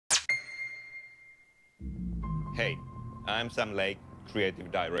Hey, I'm Sam Lake, Creative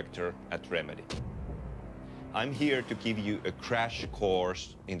Director at Remedy. I'm here to give you a crash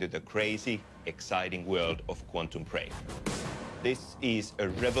course into the crazy, exciting world of Quantum Break. This is a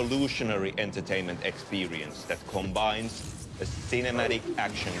revolutionary entertainment experience that combines a cinematic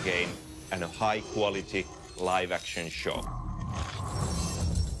action game and a high-quality live-action show.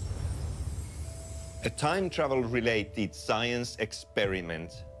 A time travel-related science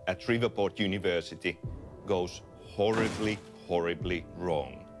experiment at Riverport University goes horribly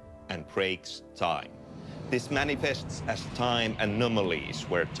wrong and breaks time. This manifests as time anomalies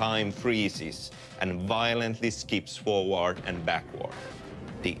where time freezes and violently skips forward and backward.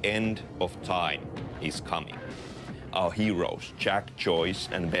 The end of time is coming. Our heroes, Jack Joyce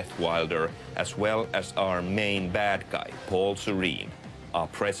and Beth Wilder, as well as our main bad guy, Paul Serene, are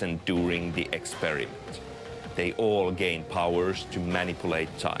present during the experiment. They all gain powers to manipulate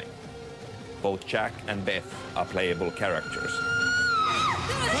time. Both Jack and Beth are playable characters.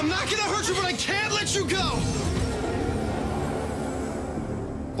 I'm not gonna hurt you, but I can't let you go!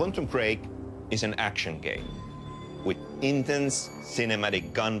 Quantum Break is an action game with intense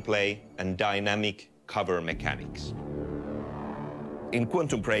cinematic gunplay and dynamic cover mechanics. In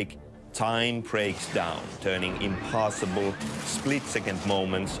Quantum Break, time breaks down, turning impossible split-second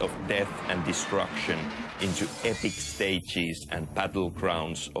moments of death and destruction into epic stages and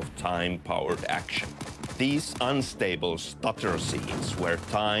battlegrounds of time-powered action. These unstable stutter scenes where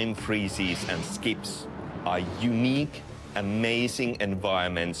time freezes and skips are unique, amazing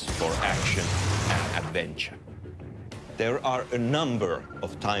environments for action and adventure. There are a number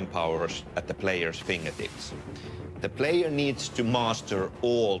of time powers at the player's fingertips. The player needs to master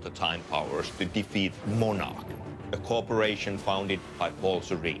all the time powers to defeat Monarch, a corporation founded by Paul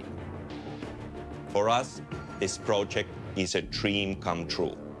Serene. For us, this project is a dream come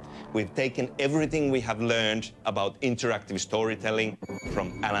true. We've taken everything we have learned about interactive storytelling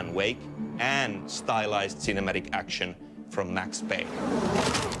from Alan Wake and stylized cinematic action from Max Payne.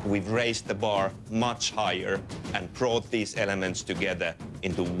 We've raised the bar much higher and brought these elements together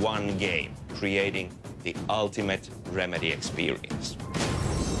into one game, creating the ultimate Remedy experience.